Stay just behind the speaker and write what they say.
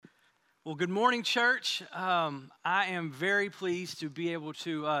Well, good morning, church. I am very pleased to be able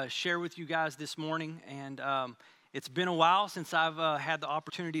to share with you guys this morning, and it's been a while since I've had the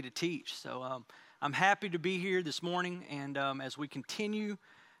opportunity to teach. So I'm happy to be here this morning, and as we continue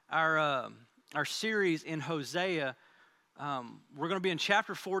our series in Hosea, we're going to be in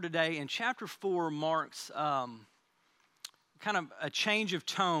chapter 4 today, and chapter 4 marks kind of a change of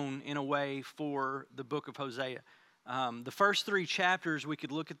tone in a way for the book of Hosea. The first three chapters, we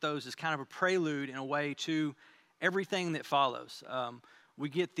could look at those as kind of a prelude in a way to everything that follows. We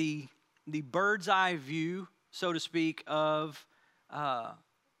get the bird's eye view, so to speak, of the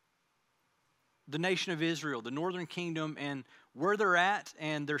nation of Israel, the northern kingdom, and where they're at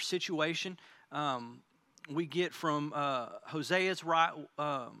and their situation. We get from Hosea's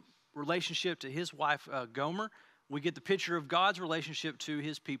relationship to his wife Gomer. We get the picture of God's relationship to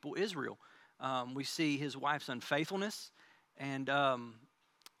his people Israel. We see his wife's unfaithfulness, and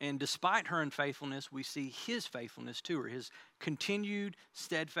despite her unfaithfulness, we see his faithfulness to her, his continued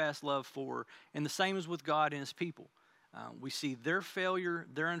steadfast love for her, and the same is with God and his people. We see their failure,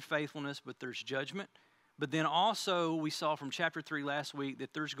 their unfaithfulness, but there's judgment. But then also we saw from chapter 3 last week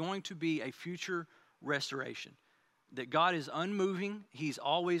that there's going to be a future restoration, that God is unmoving. He's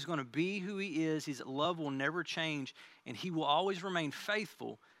always going to be who he is. His love will never change, and he will always remain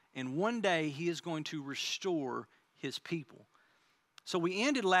faithful. And one day he is going to restore his people. So we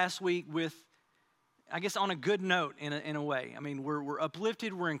ended last week with, I guess, on a good note in a way. I mean, we're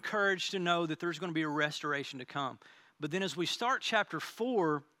uplifted, we're encouraged to know that there's going to be a restoration to come. But then as we start chapter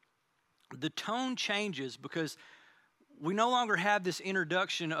 4, the tone changes because we no longer have this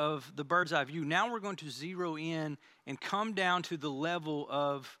introduction of the bird's eye view. Now we're going to zero in and come down to the level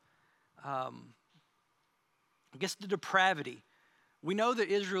of, I guess, the depravity. We know that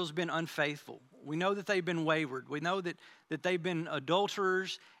Israel's been unfaithful. We know that they've been wayward. We know that they've been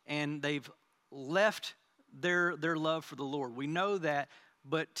adulterers and they've left their love for the Lord. We know that,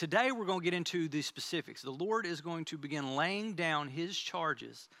 but today we're going to get into the specifics. The Lord is going to begin laying down his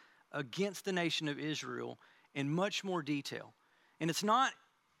charges against the nation of Israel in much more detail. And it's not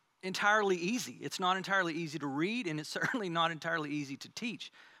entirely easy. It's not entirely easy to read, and it's certainly not entirely easy to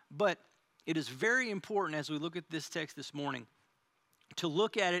teach. But it is very important as we look at this text this morning to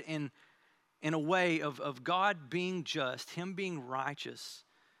look at it in a way of God being just, him being righteous,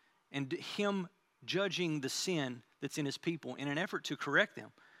 and him judging the sin that's in his people in an effort to correct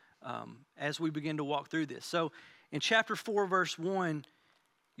them as we begin to walk through this. So in chapter 4, verse 1,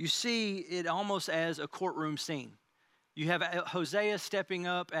 you see it almost as a courtroom scene. You have Hosea stepping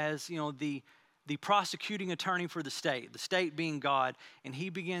up as, the prosecuting attorney for the state being God, and he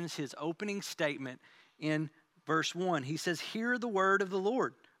begins his opening statement in verse 1. He says, "Hear the word of the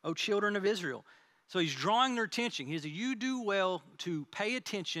Lord, O children of Israel." So he's drawing their attention. He says, you do well to pay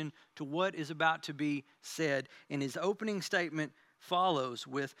attention to what is about to be said. And his opening statement follows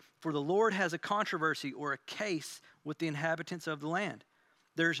with, "For the Lord has a controversy or a case with the inhabitants of the land.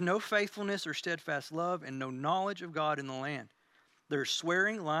 There is no faithfulness or steadfast love and no knowledge of God in the land. There is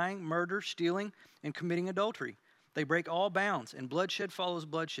swearing, lying, murder, stealing, and committing adultery. They break all bounds, and bloodshed follows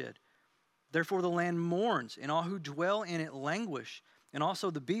bloodshed. Therefore the land mourns, and all who dwell in it languish. And also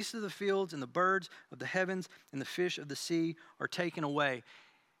the beasts of the fields and the birds of the heavens and the fish of the sea are taken away."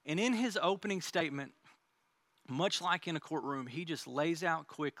 And in his opening statement, much like in a courtroom, he just lays out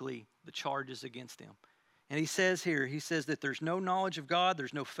quickly the charges against them. And he says that there's no knowledge of God,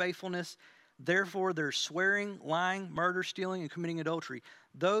 there's no faithfulness. Therefore there's swearing, lying, murder, stealing, and committing adultery.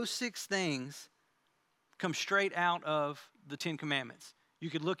 Those 6 things come straight out of the 10 Commandments. You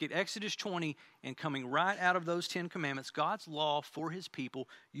could look at Exodus 20, and coming right out of those 10 commandments, God's law for his people,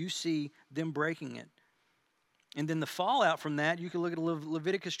 you see them breaking it. And then the fallout from that, you can look at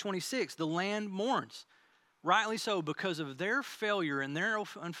Leviticus 26. The land mourns, rightly so, because of their failure and their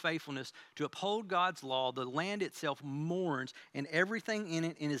unfaithfulness to uphold God's law. The land itself mourns, and everything in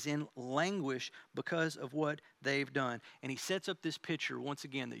it is in languish because of what they've done. And he sets up this picture, once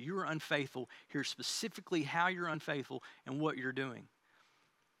again, that you are unfaithful. Here's specifically how you're unfaithful and what you're doing.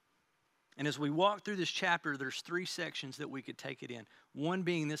 And as we walk through this chapter, there's 3 sections that we could take it in. One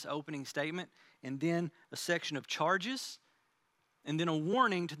being this opening statement, and then a section of charges, and then a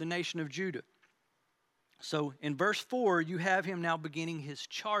warning to the nation of Judah. So in verse 4, you have him now beginning his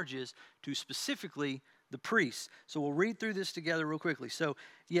charges to specifically the priests. So we'll read through this together real quickly. So,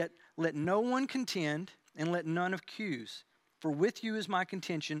 "Yet let no one contend, and let none accuse. For with you is my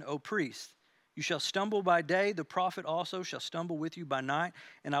contention, O priests. You shall stumble by day, the prophet also shall stumble with you by night,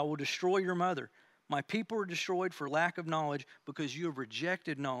 and I will destroy your mother. My people are destroyed for lack of knowledge, because you have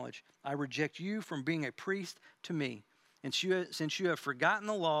rejected knowledge. I reject you from being a priest to me. And since you have forgotten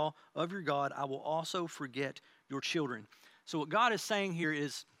the law of your God, I will also forget your children. So what God is saying here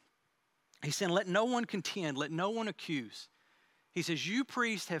is, he's saying, let no one contend, let no one accuse. He says, you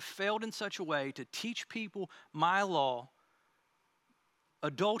priests have failed in such a way to teach people my law.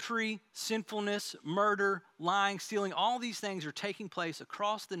 Adultery, sinfulness, murder, lying, stealing, all these things are taking place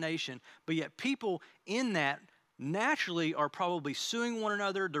across the nation, but yet people in that naturally are probably suing one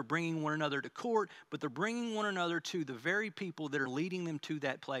another. They're bringing one another to court, but they're bringing one another to the very people that are leading them to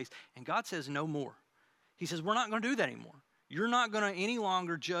that place. And God says no more. He says, we're not going to do that anymore. You're not going to any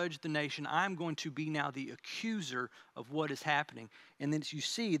longer judge the nation. I'm going to be now the accuser of what is happening. And then you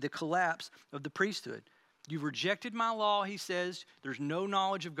see the collapse of the priesthood. You've rejected my law, he says. There's no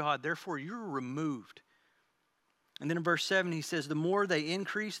knowledge of God. Therefore, you're removed. And then in verse 7, he says, the more they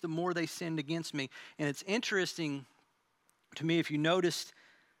increase, the more they sinned against me. And it's interesting to me, if you noticed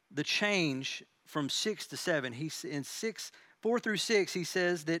the change from 6 to 7. In 4 through 6, he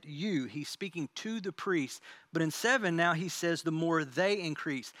says that he's speaking to the priests. But in 7, now he says the more they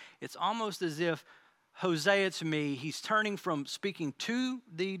increase. It's almost as if Hosea to me, he's turning from speaking to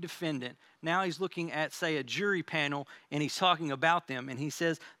the defendant. Now he's looking at, say, a jury panel, and he's talking about them. And he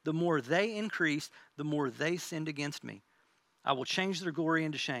says, the more they increased, the more they sinned against me. I will change their glory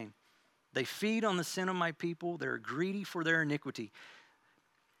into shame. They feed on the sin of my people. They're greedy for their iniquity.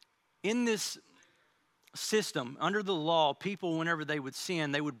 In this system, under the law, people, whenever they would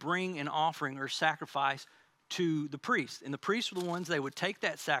sin, they would bring an offering or sacrifice to the priest. And the priests were the ones, they would take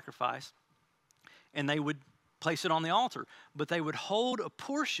that sacrifice and they would place it on the altar. But they would hold a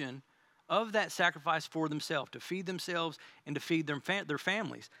portion of that sacrifice for themselves, to feed themselves and to feed their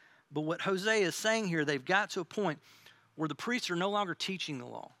families. But what Hosea is saying here, they've got to a point where the priests are no longer teaching the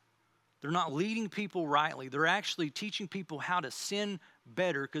law. They're not leading people rightly. They're actually teaching people how to sin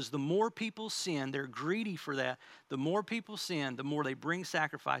better, because the more people sin, they're greedy for that. The more people sin, the more they bring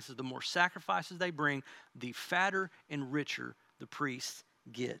sacrifices. The more sacrifices they bring, the fatter and richer the priests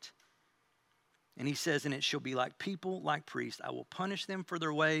get. And he says, and it shall be like people, like priests. I will punish them for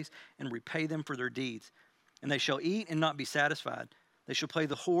their ways and repay them for their deeds. And they shall eat and not be satisfied. They shall play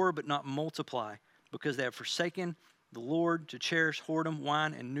the whore but not multiply, because they have forsaken the Lord to cherish whoredom,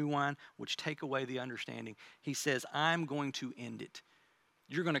 wine, and new wine, which take away the understanding. He says, I'm going to end it.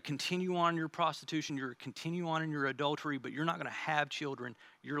 You're going to continue on in your prostitution. You're going to continue on in your adultery, but you're not going to have children.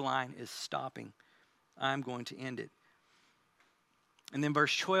 Your line is stopping. I'm going to end it. And then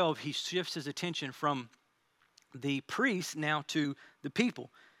verse 12, he shifts his attention from the priests now to the people.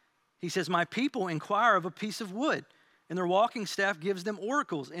 He says, my people inquire of a piece of wood, and their walking staff gives them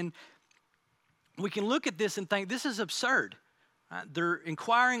oracles. And we can look at this and think, this is absurd. They're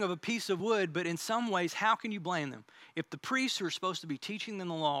inquiring of a piece of wood, but in some ways, how can you blame them? If the priests who are supposed to be teaching them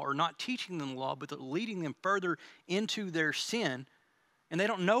the law are not teaching them the law, but they're leading them further into their sin, and they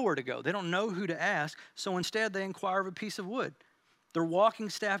don't know where to go. They don't know who to ask, so instead they inquire of a piece of wood. Their walking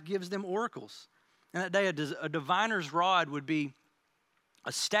staff gives them oracles. And that day, a diviner's rod would be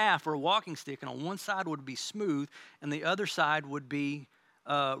a staff or a walking stick, and on one side would be smooth, and the other side would be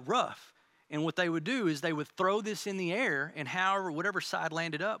rough. And what they would do is they would throw this in the air, and whatever side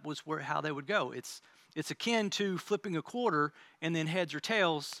landed up was how they would go. It's akin to flipping a quarter and then heads or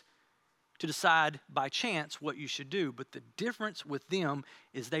tails to decide by chance what you should do. But the difference with them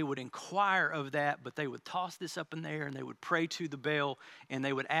is they would inquire of that, but they would toss this up in the air and they would pray to the Baal and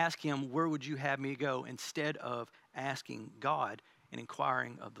they would ask him, where would you have me go? Instead of asking God and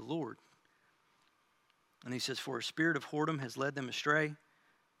inquiring of the Lord. And he says, for a spirit of whoredom has led them astray.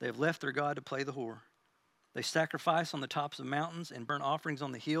 They have left their God to play the whore. They sacrifice on the tops of mountains and burn offerings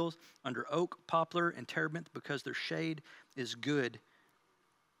on the hills under oak, poplar, and terebinth, because their shade is good.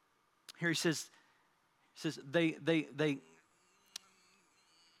 Here he says they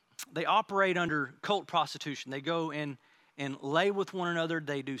operate under cult prostitution. They go and lay with one another.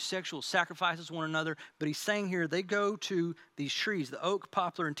 They do sexual sacrifices with one another. But he's saying here they go to these trees, the oak,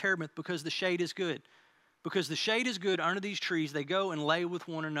 poplar, and terebinth, because the shade is good. Because the shade is good under these trees, they go and lay with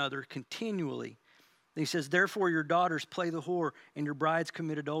one another continually. He says, therefore your daughters play the whore and your brides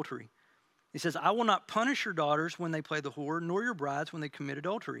commit adultery. He says, I will not punish your daughters when they play the whore, nor your brides when they commit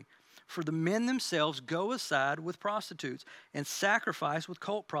adultery. For the men themselves go aside with prostitutes and sacrifice with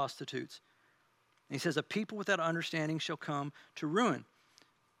cult prostitutes. And he says, a people without understanding shall come to ruin.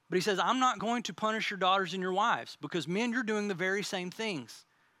 But he says, I'm not going to punish your daughters and your wives, because men, you're doing the very same things.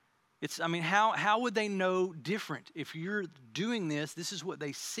 How would they know different? If you're doing this, this is what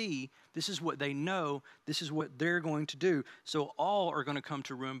they see, this is what they know, this is what they're going to do. So all are going to come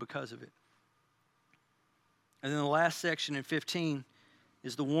to ruin because of it. And then the last section in 15,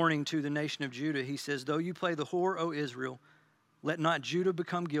 is the warning to the nation of Judah. He says, though you play the whore, O Israel, let not Judah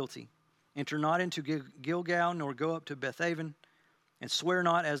become guilty. Enter not into Gilgal, nor go up to Bethaven, and swear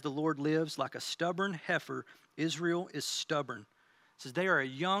not as the Lord lives, like a stubborn heifer, Israel is stubborn. It says they are a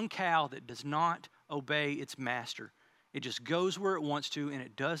young cow that does not obey its master. It just goes where it wants to, and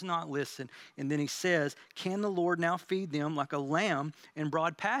it does not listen. And then he says, can the Lord now feed them like a lamb in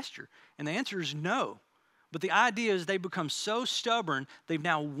broad pasture? And the answer is no. But the idea is they become so stubborn, they've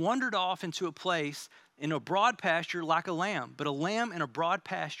now wandered off into a place in a broad pasture like a lamb. But a lamb in a broad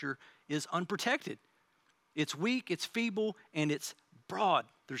pasture is unprotected. It's weak, it's feeble, and it's broad.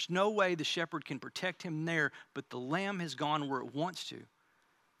 There's no way the shepherd can protect him there, but the lamb has gone where it wants to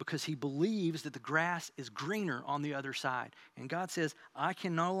because he believes that the grass is greener on the other side. And God says, I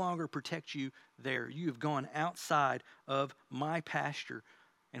can no longer protect you there. You have gone outside of my pasture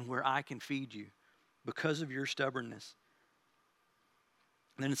and where I can feed you because of your stubbornness.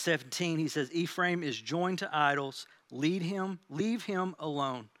 And then in 17, he says, Ephraim is joined to idols. Leave him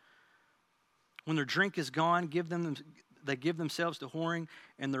alone. When their drink is gone, they give themselves to whoring,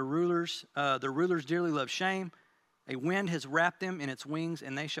 and their rulers dearly love shame. A wind has wrapped them in its wings,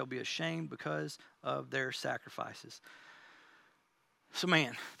 and they shall be ashamed because of their sacrifices. So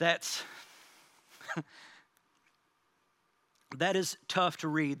man, that is tough to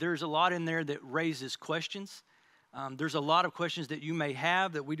read. There's a lot in there that raises questions. There's a lot of questions that you may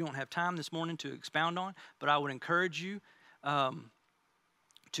have that we don't have time this morning to expound on, but I would encourage you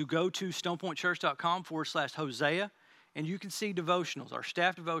to go to stonepointchurch.com/Hosea, and you can see devotionals, our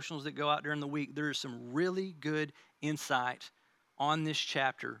staff devotionals that go out during the week. There is some really good insight on this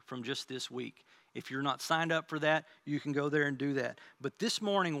chapter from just this week. If you're not signed up for that, you can go there and do that. But this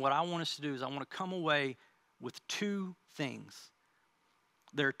morning, what I want us to do is I want to come away with two things.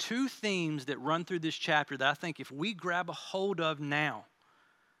 There are two themes that run through this chapter that I think if we grab a hold of now,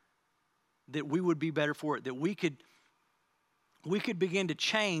 that we would be better for it, that we could begin to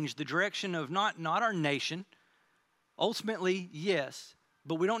change the direction of not our nation. Ultimately, yes,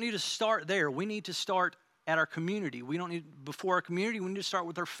 but we don't need to start there. We need to start at our community. Before our community, we need to start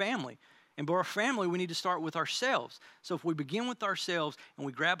with our family. And by our family, we need to start with ourselves. So if we begin with ourselves and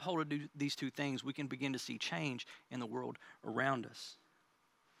we grab hold of these two things, we can begin to see change in the world around us.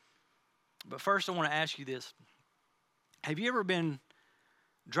 But first, I want to ask you this. Have you ever been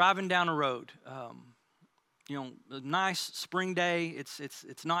driving down a road? A nice spring day.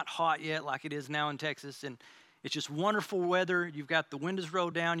 It's not hot yet like it is now in Texas, and it's just wonderful weather. You've got the windows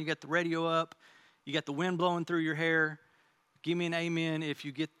rolled down. You got the radio up. You got the wind blowing through your hair. Give me an amen if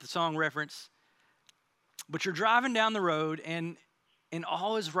you get the song reference. But you're driving down the road, and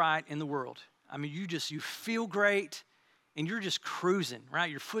all is right in the world. I mean, you feel great, and you're just cruising, right?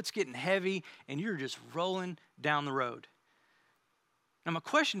 Your foot's getting heavy, and you're just rolling down the road. Now, my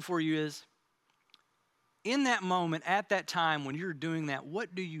question for you is, in that moment, at that time when you're doing that,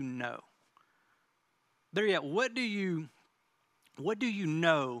 what do you know? There yet, what do you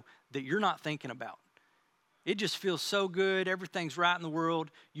know that you're not thinking about? It just feels so good. Everything's right in the world.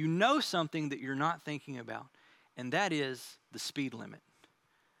 You know something that you're not thinking about, and that is the speed limit.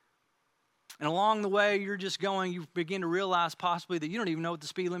 And along the way, you're just going, you begin to realize possibly that you don't even know what the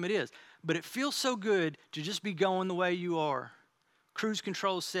speed limit is. But it feels so good to just be going the way you are. Cruise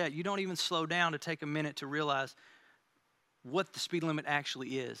control set. You don't even slow down to take a minute to realize what the speed limit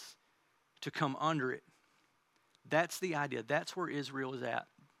actually is, to come under it. That's the idea. That's where Israel is at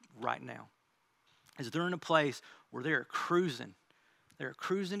right now. Is they're in a place where they're cruising. They're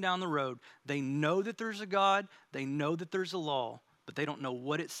cruising down the road. They know that there's a God. They know that there's a law, but they don't know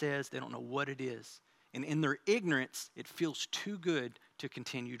what it says. They don't know what it is. And in their ignorance, it feels too good to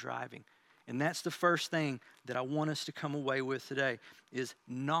continue driving. And that's the first thing that I want us to come away with today is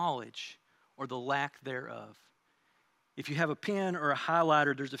knowledge or the lack thereof. If you have a pen or a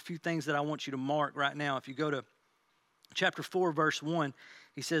highlighter, there's a few things that I want you to mark right now. If you go to chapter 4, verse 1,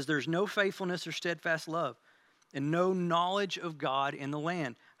 he says, there's no faithfulness or steadfast love and no knowledge of God in the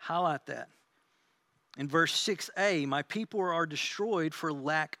land. Highlight that. In verse 6a, my people are destroyed for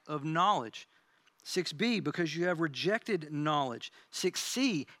lack of knowledge. 6b, because you have rejected knowledge.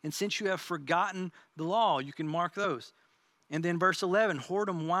 6c, and since you have forgotten the law, you can mark those. And then verse 11,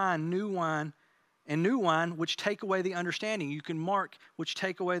 whoredom, new wine, which take away the understanding. You can mark which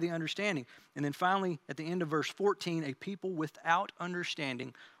take away the understanding. And then finally, at the end of verse 14, a people without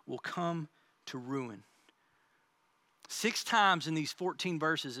understanding will come to ruin. 6 times in these 14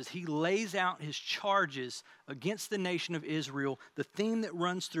 verses, as he lays out his charges against the nation of Israel, the theme that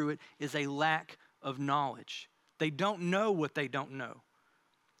runs through it is a lack of knowledge. They don't know what they don't know.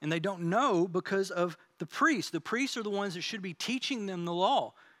 And they don't know because of the priests. The priests are the ones that should be teaching them the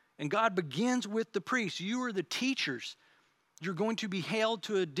law. And God begins with the priests. You are the teachers. You're going to be held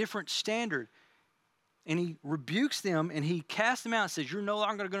to a different standard. And he rebukes them and he casts them out and says, you're no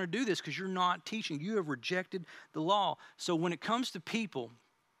longer going to do this because you're not teaching. You have rejected the law. So when it comes to people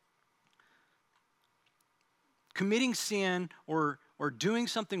committing sin or doing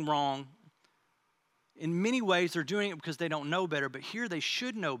something wrong, in many ways they're doing it because they don't know better. But here they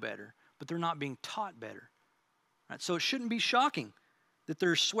should know better, but they're not being taught better. Right? So it shouldn't be shocking that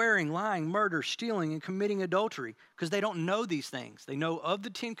they're swearing, lying, murder, stealing, and committing adultery because they don't know these things. They know of the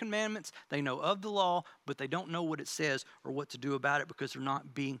 10 Commandments, they know of the law, but they don't know what it says or what to do about it because they're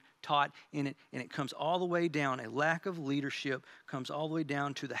not being taught in it. And it comes all the way down, a lack of leadership comes all the way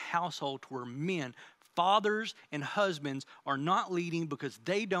down to the household to where men, fathers and husbands are not leading because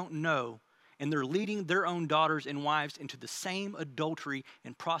they don't know, and they're leading their own daughters and wives into the same adultery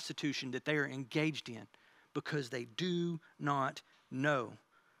and prostitution that they are engaged in because they do not know.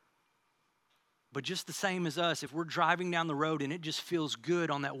 But just the same as us, if we're driving down the road and it just feels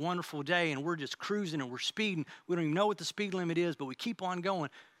good on that wonderful day and we're just cruising and we're speeding, we don't even know what the speed limit is, but we keep on going,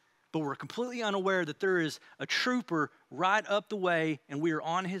 but we're completely unaware that there is a trooper right up the way and we are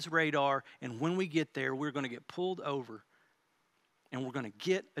on his radar, and when we get there, we're going to get pulled over and we're going to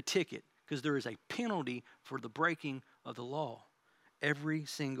get a ticket because there is a penalty for the breaking of the law every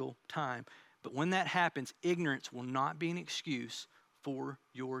single time. But when that happens, ignorance will not be an excuse for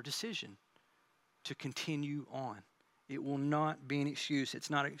your decision to continue on. It will not be an excuse.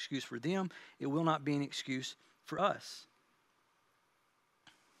 It's not an excuse for them. It will not be an excuse for us.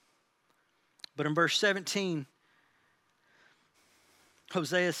 But in verse 17,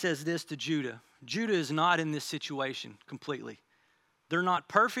 Hosea says this to Judah. Judah is not in this situation completely. They're not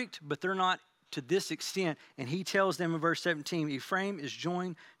perfect, but they're not to this extent. And he tells them in verse 17, Ephraim is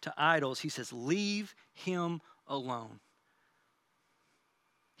joined to idols. He says, leave him alone.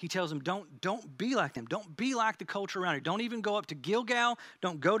 He tells them, don't be like them. Don't be like the culture around you. Don't even go up to Gilgal.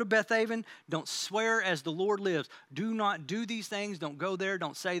 Don't go to Bethaven. Don't swear as the Lord lives. Do not do these things. Don't go there.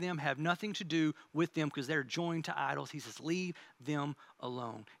 Don't say them. Have nothing to do with them because they're joined to idols. He says, leave them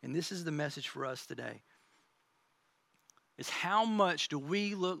alone. And this is the message for us today. Is how much do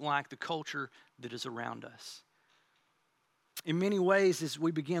we look like the culture that is around us? In many ways, as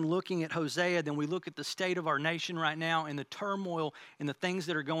we begin looking at Hosea, then we look at the state of our nation right now and the turmoil and the things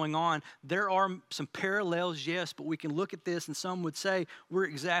that are going on. There are some parallels, yes, but we can look at this and some would say we're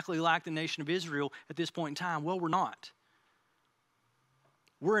exactly like the nation of Israel at this point in time. Well, we're not.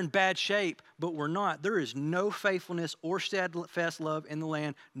 We're in bad shape, but we're not. There is no faithfulness or steadfast love in the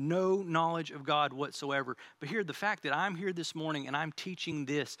land, no knowledge of God whatsoever. But here, the fact that I'm here this morning and I'm teaching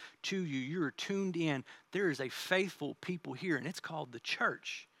this to you, you're tuned in, there is a faithful people here, and it's called the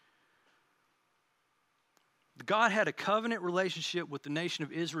church. God had a covenant relationship with the nation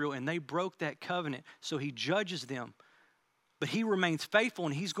of Israel, and they broke that covenant, so he judges them. But he remains faithful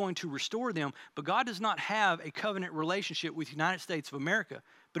and he's going to restore them. But God does not have a covenant relationship with the United States of America.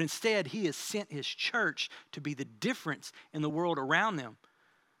 But instead, he has sent his church to be the difference in the world around them.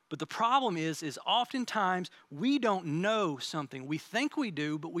 But the problem is oftentimes we don't know something. We think we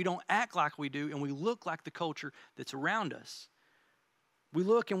do, but we don't act like we do, and we look like the culture that's around us. We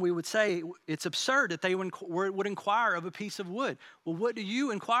look and we would say it's absurd that they would inquire of a piece of wood. Well, what do you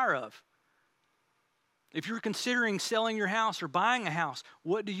inquire of? If you're considering selling your house or buying a house,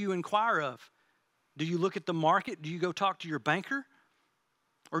 what do you inquire of? Do you look at the market? Do you go talk to your banker?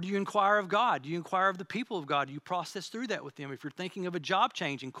 Or do you inquire of God? Do you inquire of the people of God? Do you process through that with them? If you're thinking of a job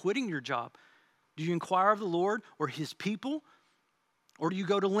change and quitting your job, do you inquire of the Lord or his people? Or do you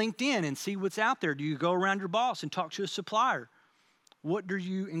go to LinkedIn and see what's out there? Do you go around your boss and talk to a supplier? What do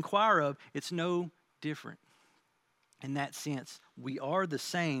you inquire of? It's no different. In that sense, we are the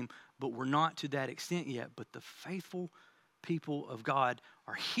same, but we're not to that extent yet. But the faithful people of God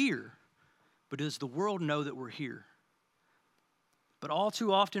are here. But does the world know that we're here? But all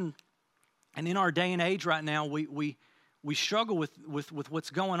too often, and in our day and age right now, we struggle with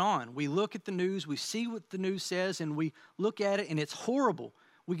what's going on. We look at the news, we see what the news says, and we look at it, and it's horrible.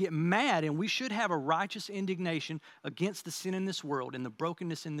 We get mad, and we should have a righteous indignation against the sin in this world and the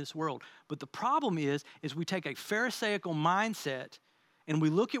brokenness in this world. But the problem is we take a Pharisaical mindset, and we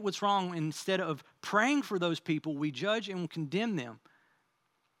look at what's wrong, and instead of praying for those people, we judge and condemn them.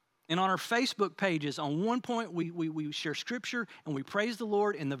 And on our Facebook pages, on one point, we share scripture and we praise the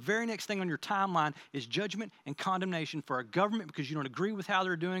Lord, and the very next thing on your timeline is judgment and condemnation for our government because you don't agree with how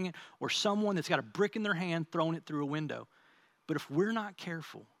they're doing it, or someone that's got a brick in their hand throwing it through a window. But if we're not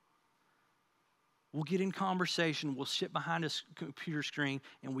careful, we'll get in conversation, we'll sit behind a computer screen,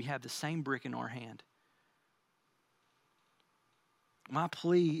 and we have the same brick in our hand. My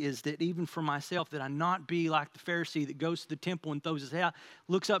plea is that even for myself, that I not be like the Pharisee that goes to the temple and throws his head,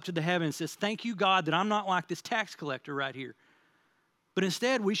 looks up to the heaven and says, thank you, God, that I'm not like this tax collector right here. But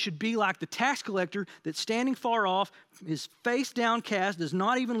instead, we should be like the tax collector that's standing far off, his face downcast, does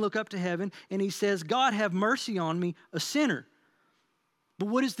not even look up to heaven, and he says, God, have mercy on me, a sinner. But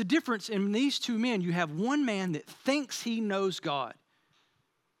what is the difference in these two men? You have one man that thinks he knows God,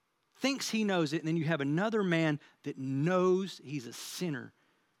 thinks he knows it, and then you have another man that knows he's a sinner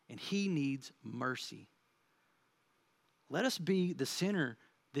and he needs mercy. Let us be the sinner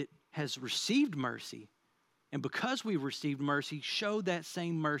that has received mercy, and because we've received mercy, show that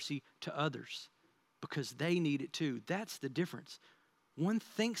same mercy to others because they need it too. That's the difference. One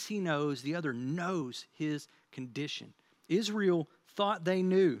thinks he knows, the other knows his condition. Israel thought they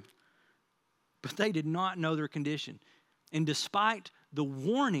knew, but they did not know their condition. And despite the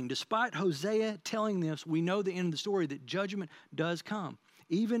warning, despite Hosea telling them, we know the end of the story, that judgment does come.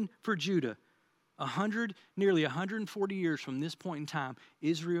 Even for Judah, nearly 140 years from this point in time,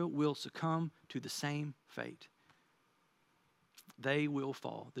 Israel will succumb to the same fate. They will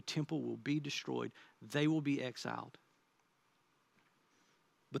fall. The temple will be destroyed. They will be exiled.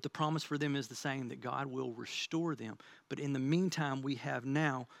 But the promise for them is the same, that God will restore them. But in the meantime, we have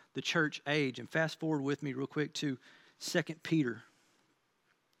now the church age. And fast forward with me real quick to 2 Peter.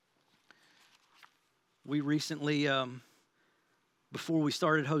 We recently, before we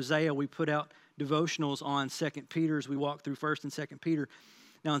started Hosea, we put out devotionals on 2 Peter as we walk through 1 and 2 Peter.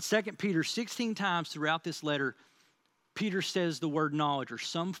 Now in 2 Peter, 16 times throughout this letter, Peter says the word knowledge or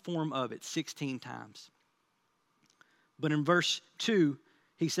some form of it 16 times. But in verse 2,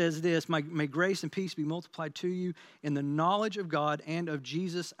 he says this, may grace and peace be multiplied to you in the knowledge of God and of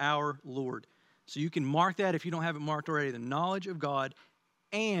Jesus our Lord. So you can mark that if you don't have it marked already, the knowledge of God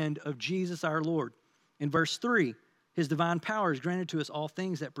and of Jesus our Lord. In verse 3, his divine power is granted to us all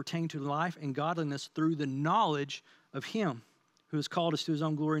things that pertain to life and godliness through the knowledge of him who has called us to his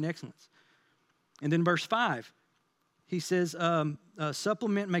own glory and excellence. And then verse 5, he says,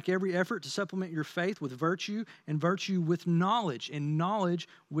 make every effort to supplement your faith with virtue, and virtue with knowledge, and knowledge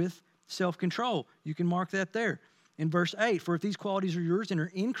with self-control. You can mark that there. In verse 8, for if these qualities are yours and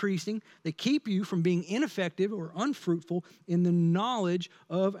are increasing, they keep you from being ineffective or unfruitful in the knowledge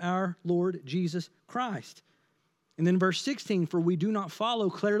of our Lord Jesus Christ. And then verse 16, for we do not follow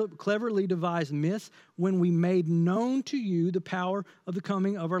cleverly devised myths when we made known to you the power of the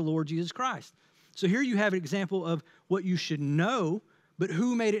coming of our Lord Jesus Christ. So here you have an example of what you should know, but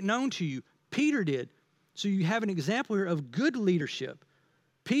who made it known to you? Peter did. So you have an example here of good leadership.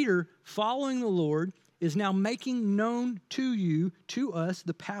 Peter, following the Lord, is now making known to you, to us,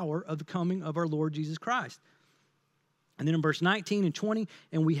 the power of the coming of our Lord Jesus Christ. And then in verse 19 and 20,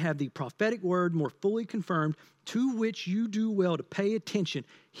 and we have the prophetic word more fully confirmed, to which you do well to pay attention.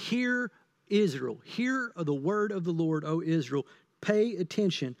 Hear, Israel, hear the word of the Lord, O Israel. Pay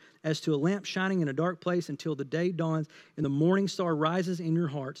attention as to a lamp shining in a dark place until the day dawns and the morning star rises in your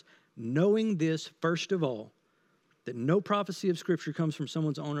hearts, knowing this, first of all, that no prophecy of Scripture comes from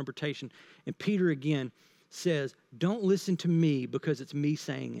someone's own interpretation. And Peter again says, don't listen to me because it's me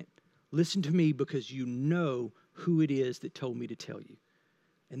saying it. Listen to me because you know who it is that told me to tell you.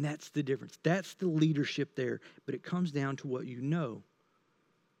 And that's the difference. That's the leadership there. But it comes down to what you know.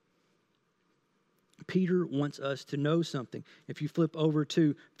 Peter wants us to know something. If you flip over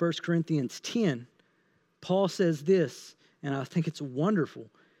to 1 Corinthians 10, Paul says this, and I think it's wonderful.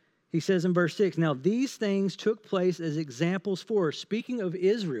 He says in verse 6, now these things took place as examples for us. Speaking of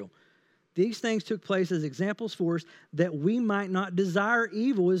Israel, these things took place as examples for us that we might not desire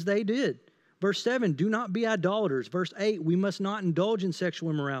evil as they did. Verse 7, do not be idolaters. Verse 8, we must not indulge in sexual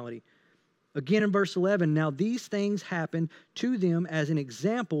immorality. Again in verse 11, now these things happened to them as an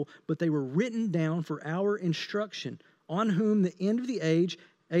example, but they were written down for our instruction, on whom the end of the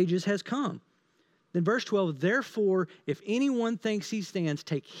ages has come. Then verse 12, therefore, if anyone thinks he stands,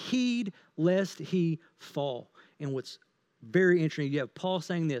 take heed lest he fall. And what's very interesting, you have Paul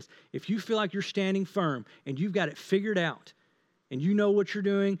saying this, if you feel like you're standing firm and you've got it figured out, and you know what you're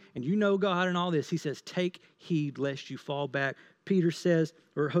doing, and you know God and all this, he says, take heed lest you fall back. Peter says,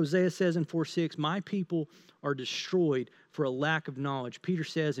 or Hosea says in 4:6, my people are destroyed for a lack of knowledge. Peter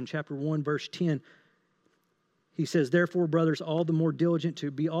says in chapter 1, verse 10, he says, therefore, brothers, all the more diligent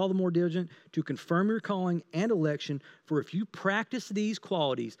to confirm your calling and election, for if you practice these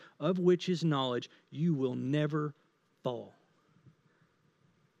qualities, of which is knowledge, you will never fall.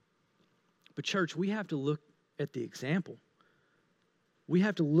 But church, we have to look at the example. We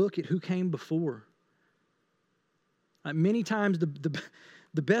have to look at who came before. Many times,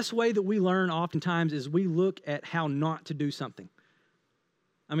 the best way that we learn oftentimes is we look at how not to do something.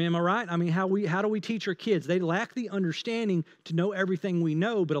 I mean, am I right? I mean, how do we teach our kids? They lack the understanding to know everything we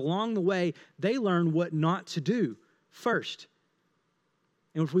know, but along the way, they learn what not to do first.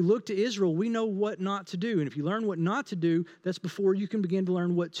 And if we look to Israel, we know what not to do. And if you learn what not to do, that's before you can begin to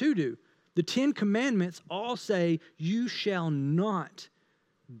learn what to do. The 10 Commandments all say, you shall not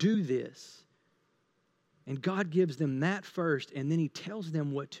do this. And God gives them that first, and then he tells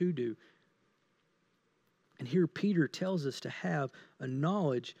them what to do. And here Peter tells us to have a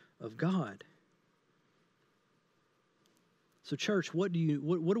knowledge of God. So church, what do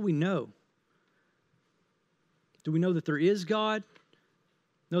we know? Do we know that there is God?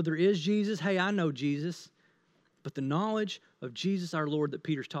 No, there is Jesus. Hey, I know Jesus. But the knowledge of Jesus our Lord that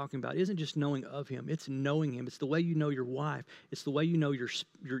Peter's talking about isn't just knowing of him. It's knowing him. It's the way you know your wife. It's the way you know your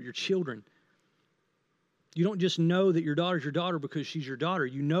children. You don't just know that your daughter's your daughter because she's your daughter.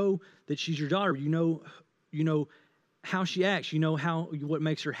 You know that she's your daughter. You know how she acts. You know what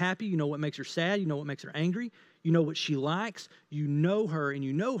makes her happy. You know what makes her sad. You know what makes her angry. You know what she likes. You know her, and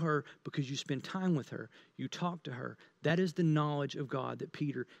you know her because you spend time with her. You talk to her. That is the knowledge of God that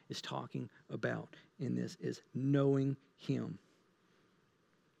Peter is talking about in this, is knowing him.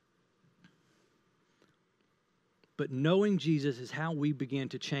 But knowing Jesus is how we begin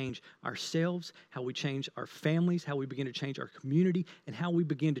to change ourselves, how we change our families, how we begin to change our community, and how we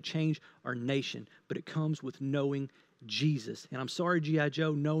begin to change our nation. But it comes with knowing Jesus. And I'm sorry, G.I.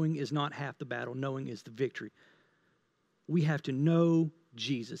 Joe, knowing is not half the battle. Knowing is the victory. We have to know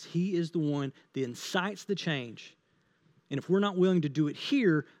Jesus. He is the one that incites the change. And if we're not willing to do it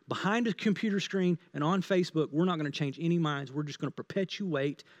here, behind a computer screen and on Facebook, we're not going to change any minds. We're just going to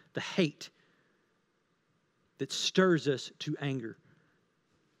perpetuate the hate that stirs us to anger.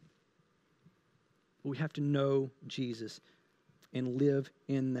 We have to know Jesus and live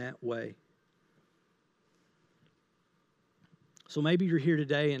in that way. So maybe you're here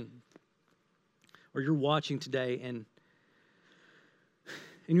today or you're watching today and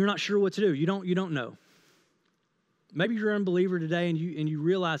you're not sure what to do. You don't know. Maybe you're an unbeliever today and you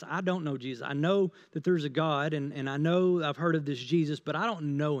realize, I don't know Jesus. I know that there's a God and I know I've heard of this Jesus, but I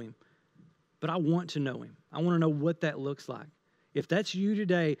don't know him. But I want to know him. I want to know what that looks like. If that's you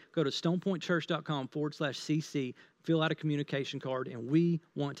today, go to stonepointchurch.com/cc, fill out a communication card, and we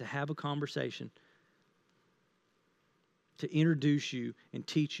want to have a conversation to introduce you and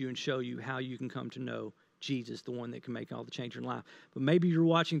teach you and show you how you can come to know Jesus, the one that can make all the change in your life. But maybe you're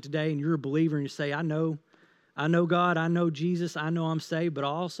watching today and you're a believer and you say, I know God, I know Jesus, I know I'm saved, but I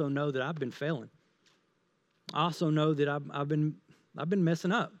also know that I've been failing. I also know that I've been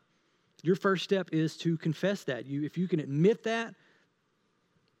messing up. Your first step is to confess that. If you can admit that,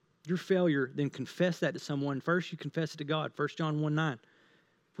 your failure, then confess that to someone. First, you confess it to God. 1 John 1:9.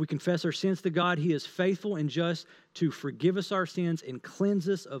 If we confess our sins to God, he is faithful and just to forgive us our sins and cleanse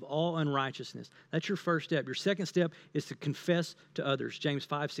us of all unrighteousness. That's your first step. Your second step is to confess to others. James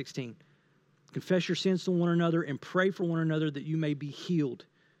 5:16. Confess your sins to one another and pray for one another that you may be healed.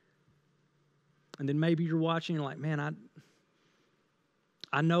 And then maybe you're watching and you're like, man,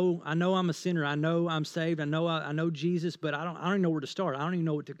 I know I'm a sinner. I know I'm saved. I know Jesus, but I don't even know where to start. I don't even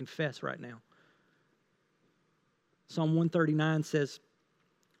know what to confess right now. Psalm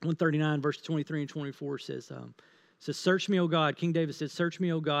 139 verse 23 and 24 says, search me, O God. King David said, search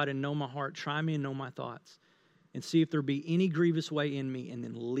me, O God, and know my heart. Try me and know my thoughts. And see if there be any grievous way in me, and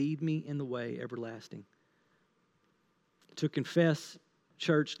then lead me in the way everlasting. To confess,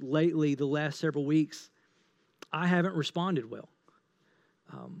 church, lately, the last several weeks, I haven't responded well.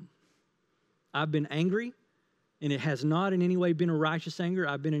 I've been angry, and it has not in any way been a righteous anger.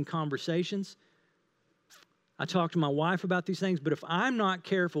 I've been in conversations. I talk to my wife about these things, but if I'm not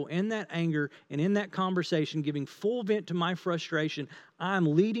careful in that anger and in that conversation, giving full vent to my frustration,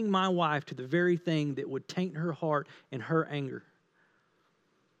 I'm leading my wife to the very thing that would taint her heart and her anger.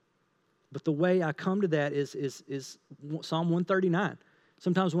 But the way I come to that is Psalm 139.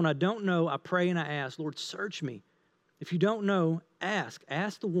 Sometimes when I don't know, I pray and I ask, Lord, search me. If you don't know, ask.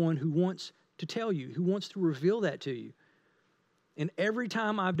 Ask the one who wants to tell you, who wants to reveal that to you. And every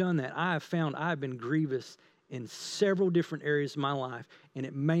time I've done that, I have found I have been grievous in several different areas of my life, and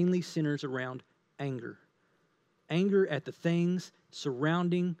it mainly centers around anger. Anger at the things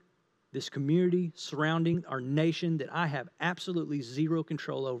surrounding this community, surrounding our nation that I have absolutely zero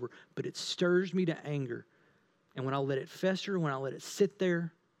control over, but it stirs me to anger. And when I let it fester, when I let it sit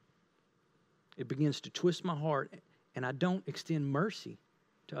there, it begins to twist my heart, and I don't extend mercy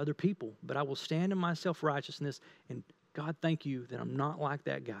to other people, but I will stand in my self-righteousness, and God, thank you that I'm not like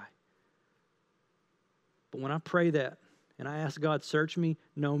that guy. But when I pray that, and I ask God, search me,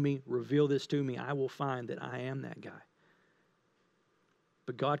 know me, reveal this to me, I will find that I am that guy.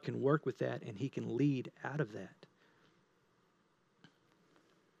 But God can work with that, and He can lead out of that.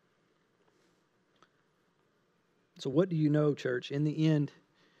 So what do you know, church? In the end,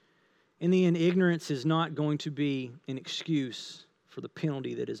 ignorance is not going to be an excuse for the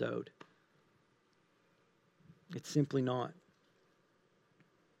penalty that is owed. It's simply not.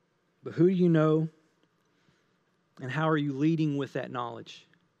 But who do you know, and how are you leading with that knowledge?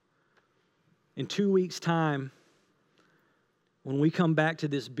 In 2 weeks' time, when we come back to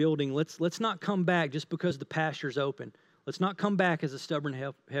this building, let's not come back just because the pasture's open. Let's not come back as a stubborn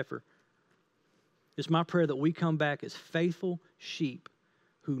heifer. It's my prayer that we come back as faithful sheep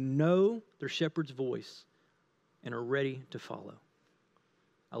who know their shepherd's voice and are ready to follow.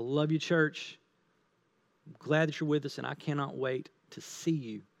 I love you, church. I'm glad that you're with us, and I cannot wait to see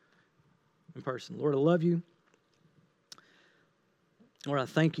you in person. Lord, I love you. Lord, I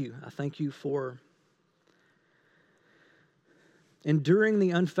thank you. I thank you for enduring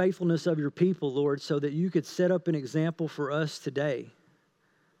the unfaithfulness of your people, Lord, so that you could set up an example for us today.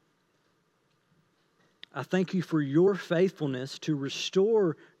 I thank you for your faithfulness to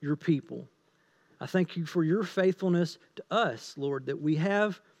restore your people. I thank you for your faithfulness to us, Lord, that we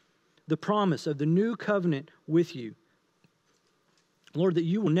have the promise of the new covenant with you. Lord, that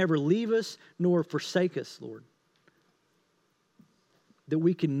you will never leave us nor forsake us, Lord. That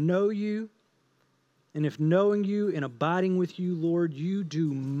we can know you, and if knowing you and abiding with you, Lord, you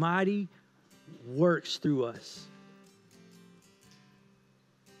do mighty works through us.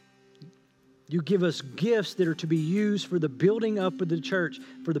 You give us gifts that are to be used for the building up of the church,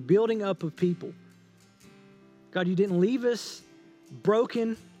 for the building up of people. God, you didn't leave us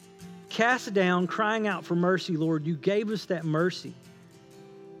broken, cast down, crying out for mercy, Lord. You gave us that mercy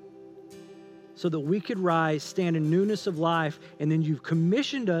so that we could rise, stand in newness of life, and then you've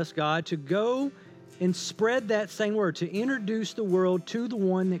commissioned us, God, to go and spread that same word, to introduce the world to the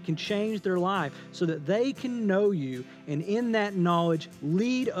one that can change their life so that they can know you, and in that knowledge,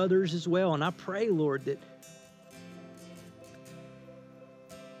 lead others as well. And I pray, Lord, that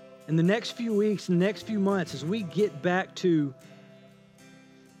in the next few weeks, the next few months, as we get back to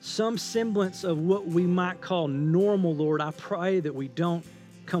some semblance of what we might call normal, Lord, I pray that we don't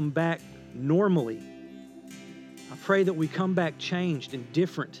come back normally. I pray that we come back changed and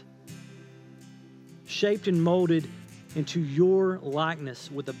different, shaped and molded into your likeness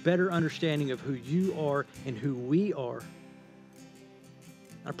with a better understanding of who you are and who we are.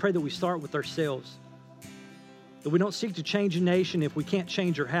 I pray that we start with ourselves, that we don't seek to change a nation if we can't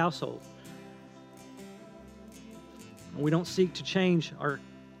change our household. And we don't seek to change our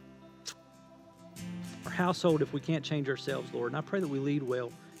household if we can't change ourselves, Lord. And I pray that we lead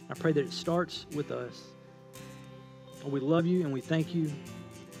well. I pray that it starts with us. And we love you and we thank you.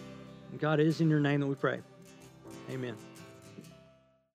 And God, it is in your name that we pray. Amen.